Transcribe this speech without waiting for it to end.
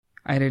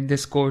I read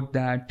this quote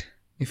that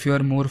if you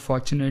are more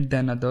fortunate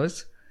than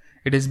others,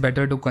 it is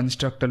better to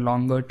construct a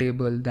longer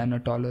table than a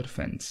taller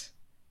fence.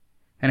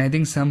 And I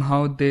think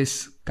somehow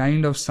this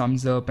kind of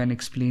sums up and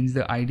explains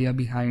the idea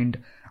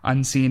behind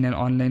Unseen, an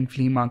online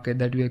flea market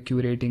that we are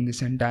curating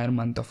this entire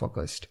month of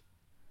August.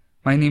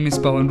 My name is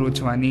Pawan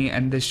Rochwani,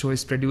 and this show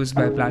is produced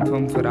by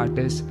Platform for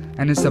Artists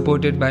and is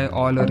supported by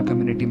all our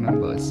community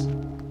members.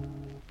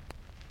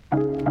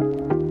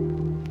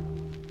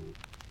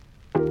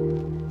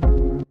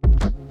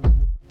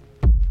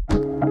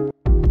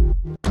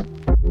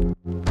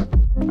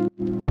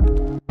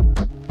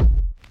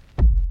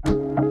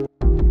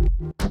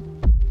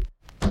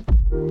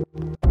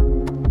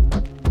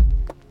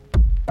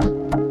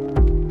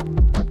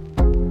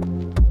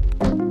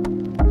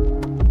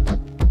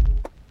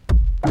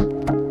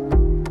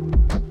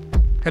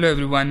 Hello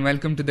everyone,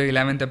 welcome to the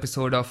 11th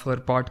episode of our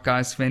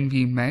podcast, When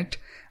We Met.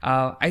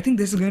 I think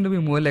this is going to be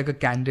more like a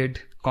candid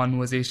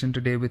conversation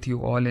today with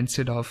you all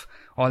instead of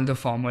all the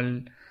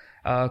formal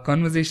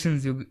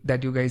conversations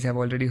that you guys have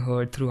already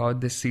heard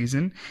throughout this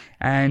season.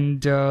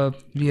 And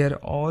we are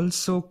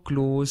also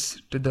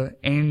close to the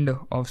end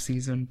of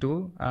season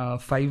 2,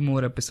 5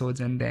 more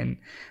episodes, and then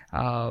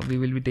we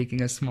will be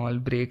taking a small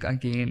break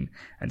again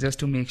just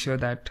to make sure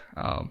that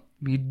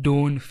we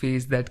don't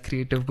face that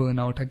creative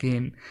burnout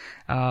again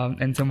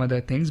and some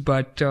other things.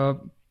 But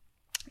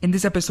in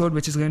this episode,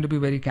 which is going to be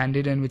very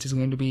candid and which is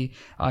going to be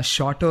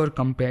shorter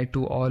compared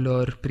to all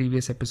our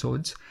previous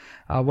episodes,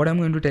 what I'm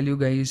going to tell you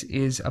guys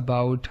is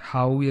about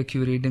how we are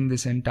curating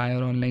this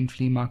entire online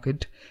flea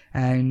market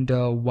and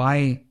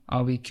why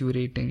are we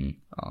curating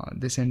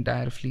this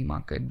entire flea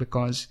market.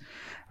 Because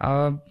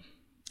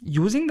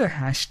using the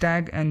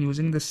hashtag and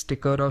using the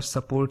sticker of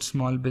support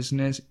small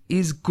business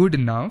is good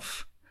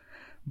enough,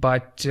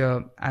 but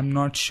I'm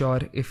not sure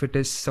if it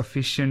is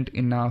sufficient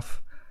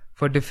enough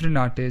for different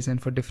artists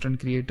and for different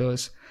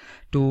creators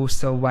to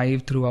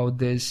survive throughout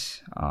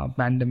this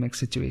pandemic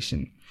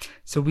situation.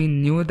 So we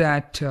knew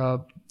that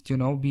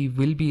we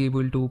will be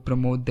able to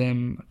promote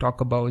them, talk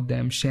about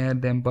them, share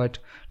them, but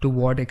to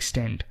what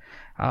extent?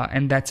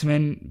 And that's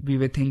when we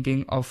were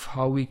thinking of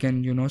how we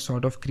can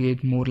sort of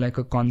create more like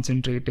a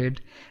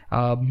concentrated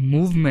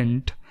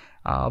movement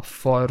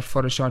for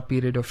a short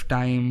period of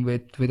time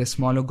with a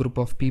smaller group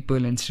of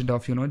people, instead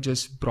of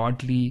just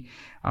broadly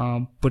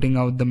putting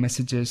out the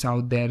messages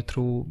out there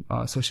through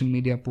social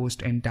media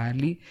post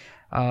entirely.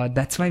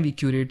 That's why we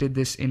curated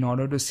this, in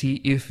order to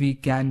see if we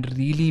can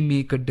really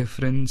make a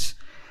difference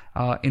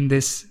in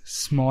this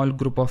small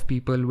group of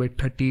people with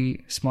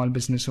 30 small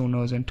business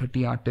owners and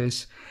 30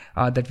 artists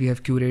that we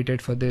have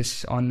curated for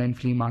this online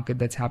flea market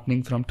that's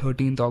happening from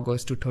 13th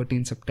August to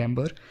 13th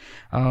September.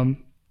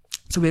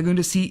 So we're going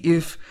to see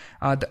if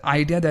the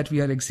idea that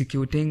we are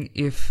executing,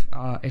 if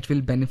it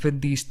will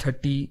benefit these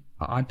 30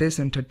 artists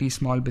and 30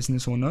 small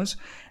business owners.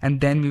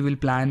 And then we will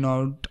plan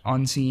out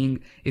on seeing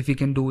if we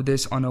can do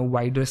this on a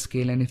wider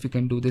scale and if we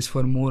can do this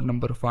for more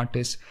number of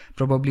artists,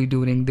 probably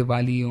during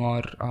Diwali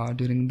or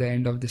during the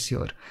end of this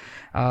year.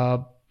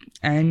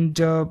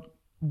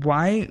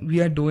 Why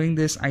we are doing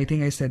this, I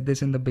think I said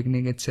this in the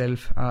beginning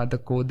itself, the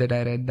quote that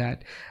I read,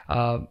 that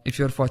if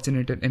you're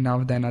fortunate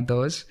enough than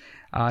others,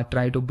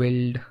 try to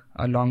build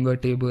a longer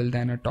table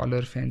than a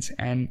taller fence.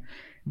 And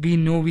we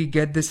know we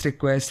get this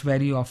request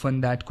very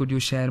often that could you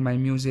share my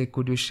music,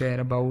 could you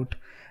share about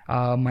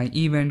my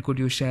event, could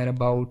you share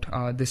about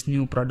this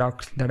new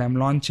product that I'm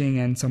launching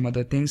and some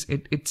other things.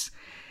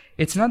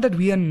 It's not that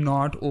we are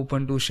not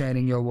open to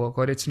sharing your work,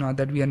 or it's not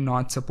that we are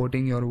not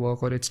supporting your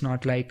work, or it's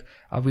not like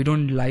we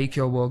don't like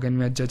your work and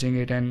we're judging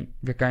it and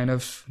we're kind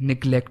of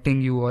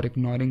neglecting you or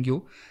ignoring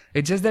you.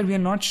 It's just that we are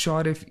not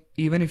sure if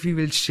even if we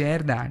will share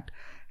that,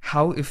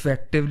 how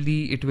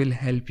effectively it will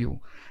help you.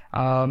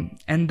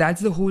 And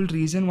that's the whole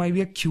reason why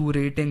we are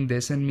curating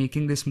this and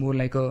making this more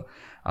like a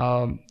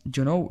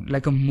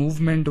like a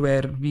movement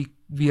where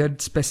we are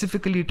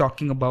specifically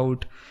talking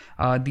about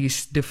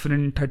these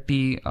different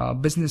 30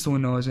 business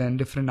owners and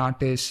different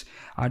artists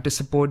to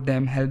support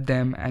them, help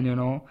them,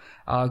 and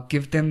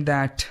give them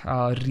that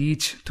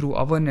reach through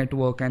our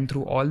network and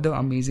through all the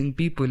amazing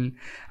people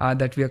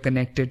that we are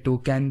connected to.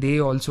 Can they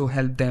also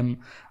help them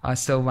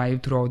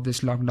survive throughout this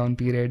lockdown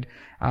period?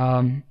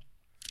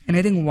 And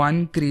I think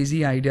one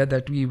crazy idea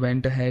that we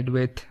went ahead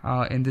with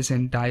in this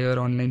entire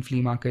online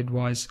flea market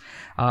was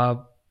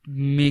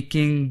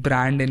making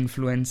brand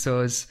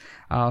influencers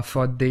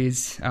for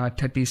these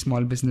 30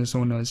 small business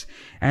owners.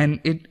 And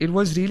it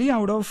was really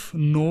out of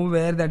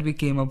nowhere that we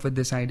came up with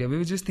this idea. We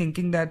were just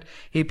thinking that,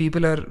 hey,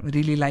 people are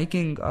really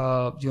liking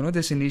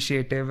this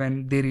initiative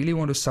and they really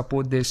want to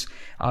support this.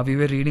 We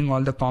were reading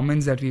all the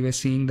comments that we were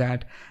seeing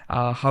that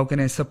how can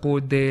I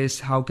support this,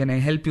 how can I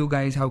help you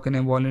guys, how can I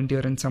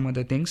volunteer, and some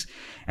other things.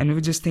 And we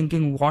were just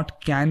thinking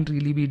what can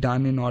really be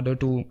done in order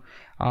to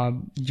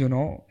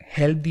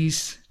help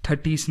these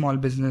 30 small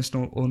business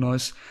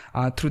owners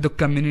through the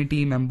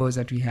community members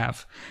that we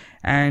have.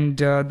 And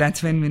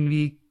that's when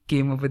we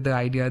came up with the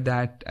idea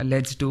that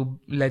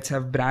let's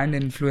have brand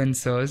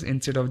influencers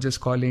instead of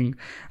just calling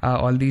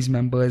all these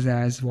members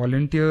as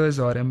volunteers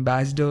or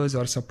ambassadors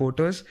or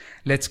supporters.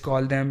 Let's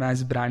call them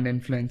as brand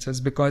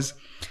influencers, because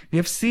we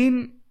have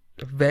seen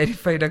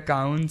verified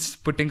accounts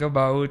putting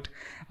about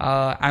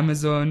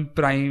Amazon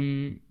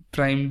Prime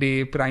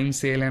Day, Prime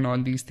Sale, and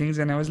all these things,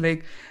 and I was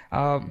like,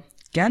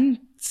 can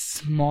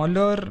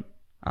smaller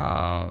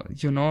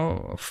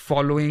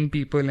following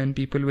people and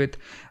people with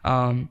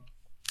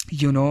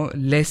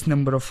less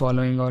number of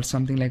following, or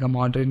something like a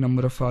moderate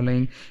number of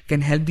following,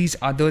 can help these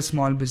other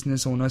small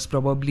business owners,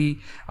 probably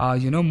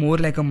more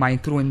like a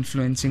micro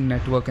influencing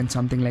network and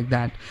something like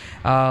that,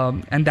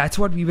 and that's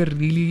what we were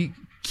really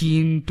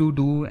keen to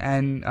do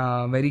and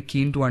very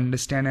keen to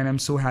understand. And I'm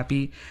so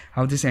happy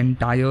how this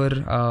entire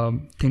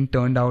thing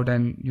turned out,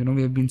 and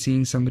we have been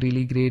seeing some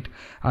really great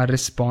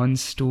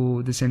response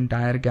to this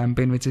entire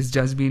campaign, which has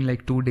just been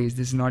like 2 days.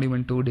 This is not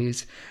even 2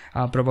 days.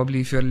 Probably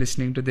if you're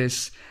listening to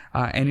this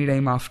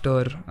anytime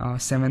after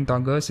 7th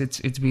August,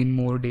 it's been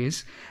more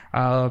days,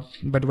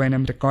 but when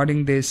I'm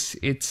recording this,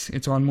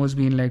 it's almost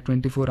been like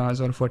 24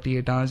 hours or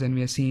 48 hours, and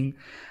we are seeing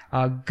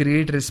a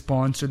great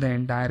response to the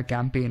entire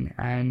campaign.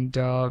 And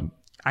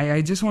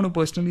I just want to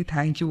personally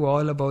thank you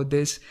all about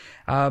this,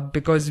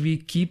 because we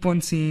keep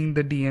on seeing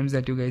the DMs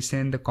that you guys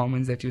send, the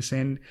comments that you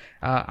send.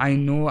 I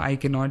know I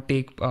cannot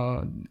take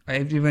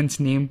everyone's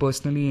name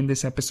personally in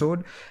this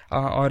episode,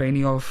 or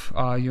any of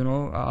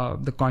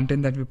the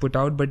content that we put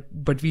out,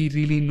 but we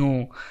really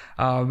know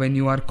when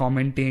you are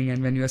commenting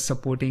and when you are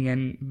supporting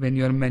and when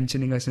you are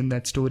mentioning us in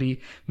that story.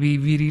 We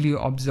really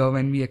observe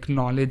and we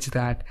acknowledge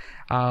that,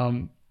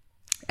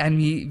 and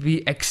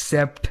we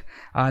accept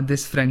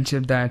this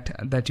friendship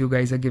that you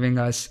guys are giving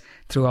us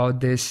throughout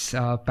this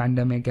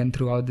pandemic and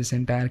throughout this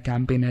entire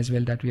campaign as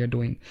well that we are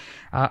doing.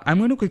 I'm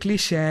going to quickly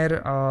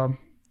share a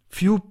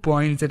few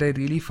points that I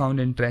really found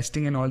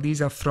interesting, and all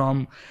these are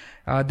from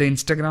the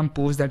Instagram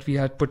post that we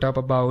had put up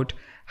about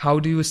how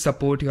do you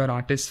support your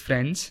artist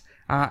friends.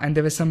 And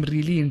there were some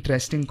really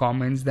interesting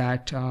comments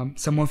that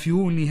some of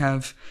you only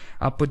have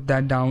put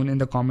that down in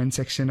the comment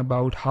section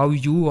about how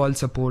you all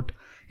support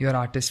your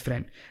artist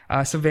friend.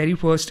 So very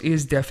first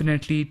is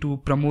definitely to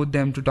promote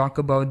them, to talk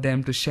about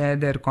them, to share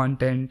their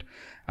content,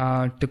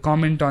 to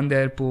comment on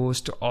their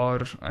post,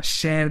 or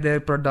share their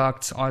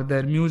products or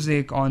their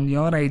music on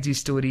your IG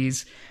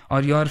stories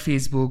or your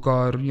Facebook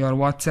or your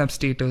WhatsApp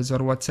status or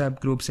WhatsApp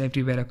groups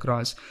everywhere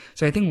across.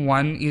 So I think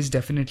one is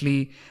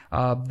definitely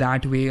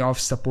that way of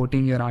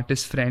supporting your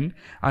artist friend.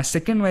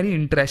 Second, very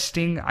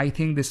interesting, I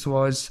think this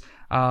was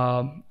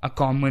a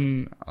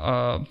common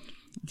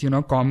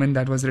comment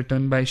that was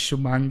written by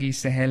Shubhangi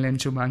Sahel and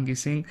Shubhangi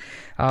Singh,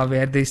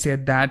 where they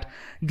said that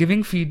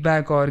giving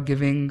feedback or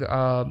giving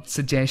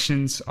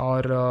suggestions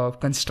or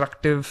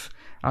constructive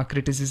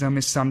criticism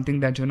is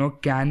something that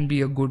can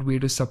be a good way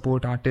to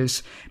support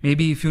artists.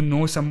 Maybe if you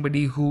know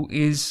somebody who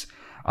is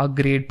a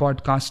great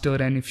podcaster,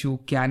 and if you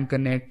can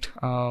connect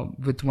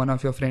with one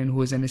of your friends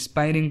who is an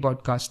aspiring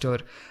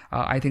podcaster,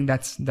 I think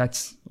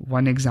that's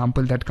one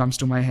example that comes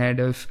to my head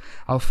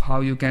of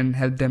how you can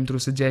help them through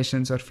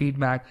suggestions or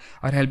feedback,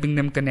 or helping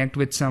them connect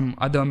with some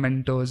other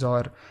mentors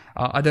or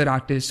other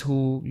artists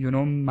who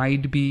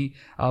might be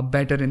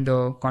better in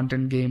the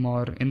content game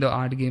or in the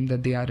art game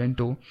that they are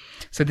into.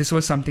 So this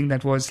was something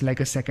that was like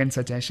a second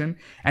suggestion.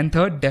 And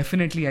third,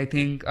 definitely I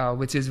think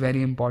which is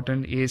very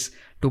important, is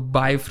to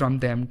buy from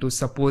them, to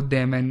support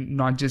them, and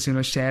not just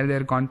share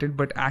their content,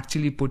 but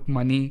actually put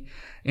money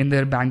in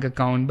their bank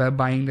account by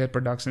buying their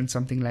products and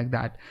something like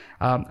that.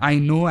 I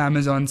know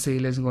Amazon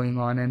sale is going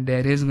on, and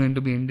there is going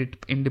to be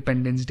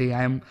Independence Day.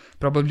 I am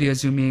probably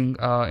assuming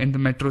in the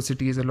metro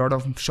cities a lot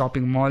of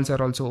shopping malls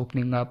are also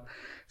opening up.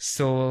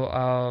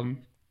 So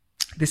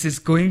this is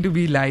going to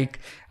be like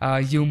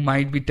you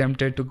might be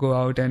tempted to go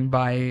out and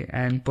buy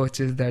and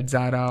purchase that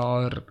Zara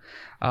or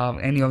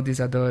any of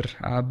these other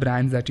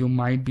brands that you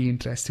might be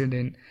interested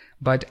in.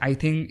 But I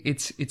think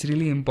it's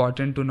really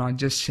important to not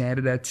just share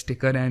that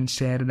sticker and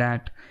share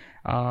that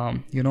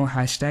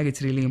hashtag.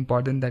 It's really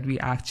important that we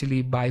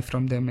actually buy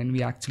from them and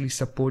we actually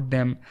support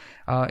them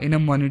in a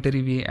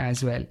monetary way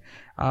as well.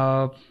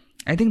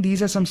 I think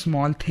these are some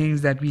small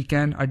things that we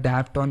can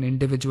adapt on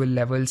individual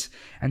levels,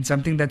 and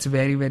something that's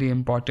very, very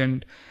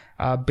important,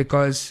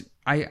 because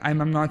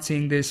I'm not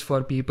saying this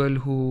for people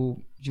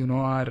who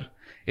are,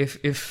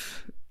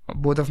 if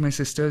both of my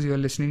sisters, you're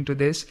listening to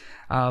this,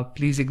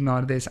 please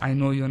ignore this. I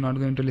know you're not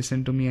going to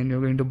listen to me and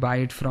you're going to buy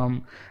it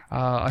from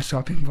a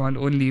shopping mall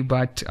only,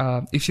 but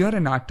if you're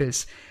an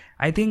artist,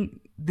 I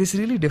think this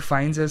really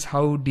defines us,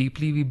 how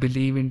deeply we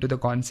believe into the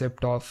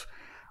concept of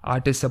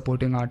artists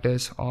supporting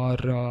artists, or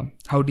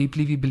how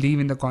deeply we believe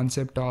in the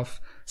concept of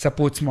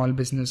support small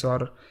business,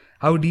 or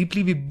how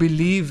deeply we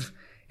believe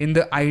in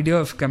the idea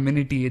of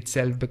community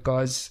itself.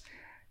 Because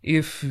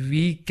if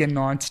we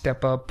cannot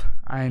step up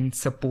and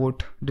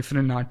support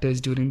different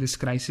artists during this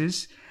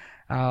crisis,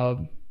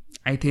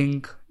 I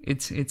think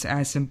it's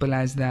as simple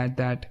as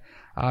that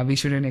we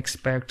shouldn't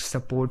expect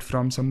support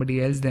from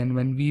somebody else then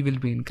when we will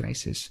be in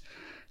crisis.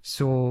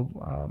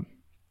 So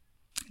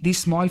these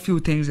small few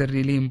things are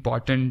really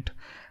important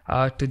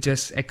to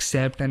just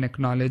accept and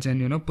acknowledge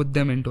and put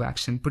them into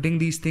action. Putting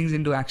these things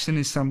into action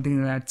is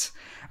something that's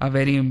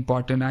very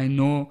important. I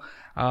know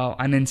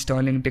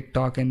uninstalling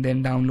TikTok and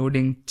then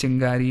downloading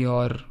Chingari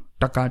or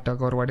Takatak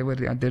or whatever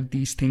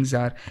these things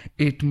are,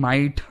 it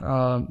might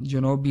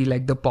be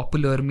like the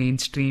popular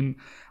mainstream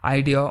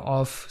idea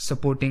of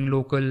supporting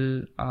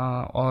local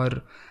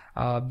or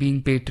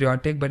being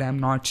patriotic, but I'm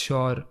not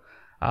sure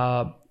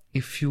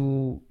if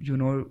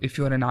if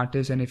you're an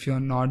artist and if you're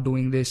not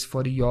doing this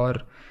for your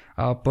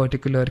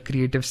particular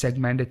creative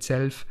segment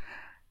itself,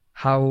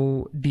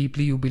 how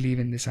deeply you believe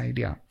in this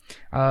idea.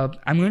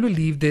 I'm going to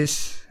leave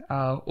this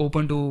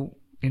open to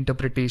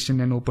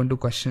interpretation and open to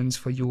questions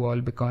for you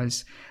all,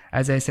 because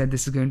as I said,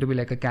 this is going to be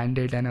like a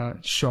candid and a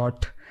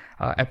short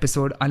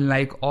episode,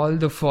 unlike all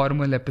the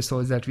formal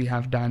episodes that we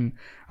have done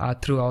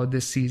throughout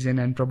this season,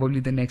 and probably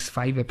the next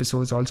 5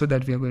 episodes also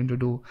that we are going to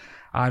do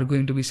are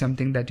going to be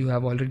something that you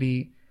have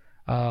already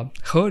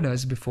heard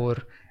us before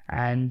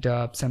and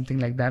something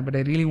like that. But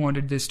I really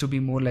wanted this to be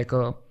more like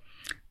a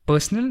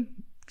personal,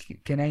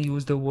 can I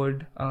use the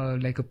word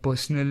like a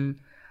personal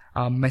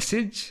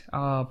message?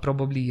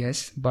 Probably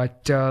yes,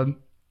 but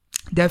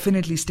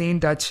definitely stay in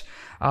touch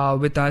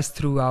with us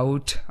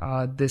throughout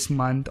this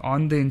month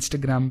on the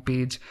Instagram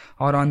page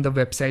or on the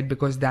website,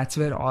 because that's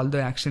where all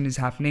the action is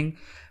happening.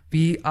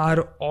 We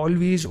are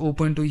always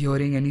open to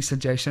hearing any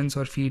suggestions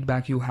or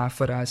feedback you have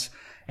for us,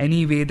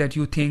 any way that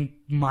you think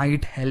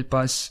might help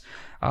us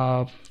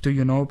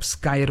to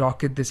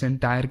skyrocket this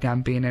entire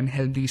campaign and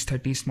help these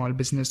 30 small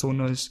business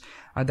owners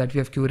that we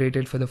have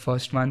curated for the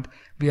first month.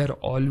 We are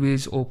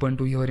always open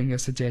to hearing your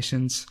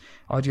suggestions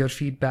or your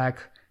feedback.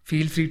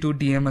 Feel free to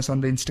DM us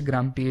on the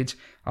Instagram page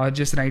or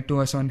just write to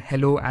us on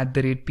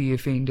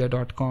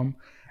hello@pfaindia.com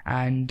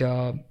and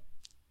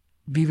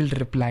we will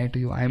reply to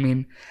you. I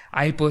mean,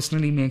 I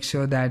personally make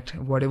sure that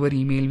whatever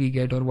email we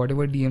get or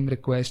whatever DM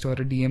request or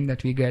a DM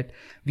that we get,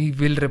 we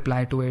will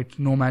reply to it,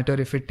 no matter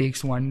if it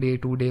takes 1 day,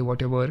 2 days,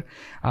 whatever,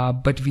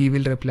 but we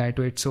will reply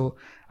to it. So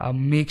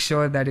make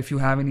sure that if you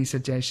have any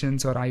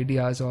suggestions or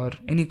ideas or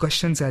any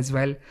questions as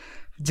well,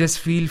 just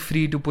feel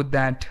free to put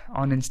that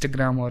on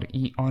Instagram or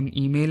on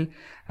email.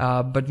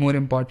 But more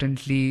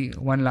importantly,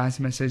 one last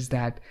message,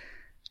 that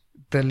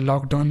the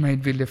lockdown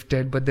might be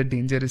lifted, but the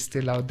danger is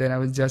still out there. I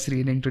was just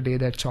reading today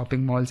that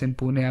shopping malls in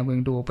Pune are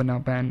going to open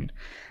up and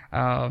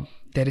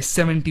there is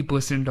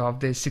 70% off,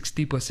 there's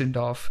 60%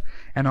 off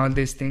and all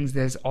these things.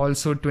 There's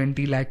also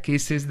 20 lakh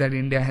cases that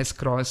India has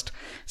crossed.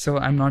 So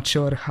I'm not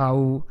sure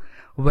how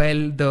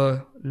well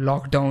the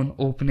lockdown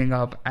opening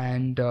up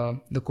and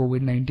the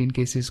COVID-19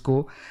 cases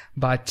go,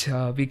 but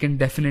we can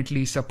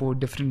definitely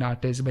support different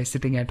artists by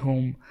sitting at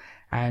home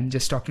and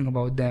just talking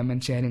about them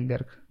and sharing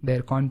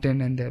their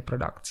content and their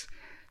products.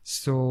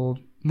 So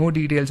more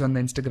details on the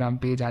Instagram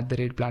page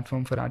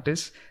 @platform for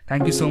artists.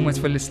 Thank you so much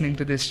for listening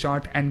to this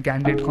short and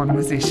candid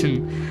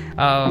conversation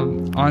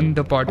on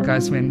the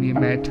podcast When We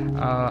Met.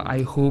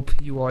 I hope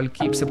you all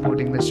keep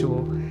supporting the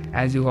show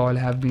as you all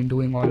have been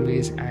doing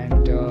always,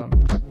 and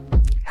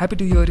happy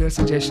to hear your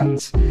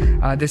suggestions.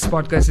 This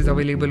podcast is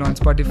available on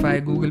Spotify,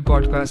 Google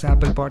Podcasts,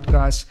 Apple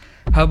Podcasts,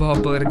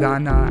 Hubhopper,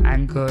 Gaana,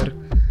 Anchor.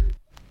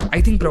 I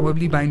think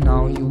probably by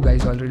now you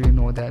guys already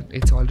know that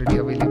it's already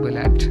available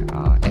at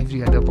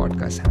every other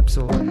podcast app.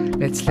 So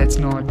let's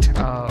not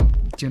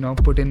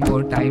put in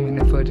more time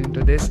and effort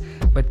into this.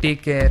 But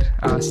take care,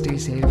 stay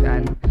safe,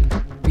 and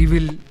we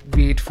will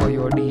wait for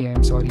your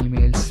DMs or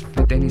emails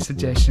with any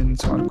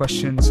suggestions or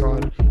questions or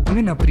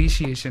even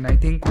appreciation. I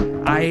think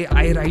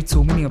I write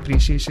so many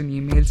appreciation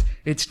emails.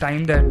 It's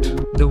time that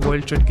the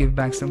world should give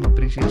back some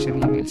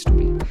appreciation emails to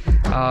me.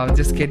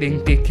 Just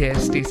kidding. Take care,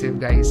 stay safe,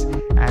 guys,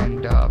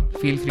 and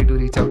feel free to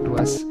reach out to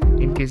us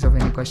in case of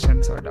any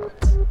questions or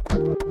doubts.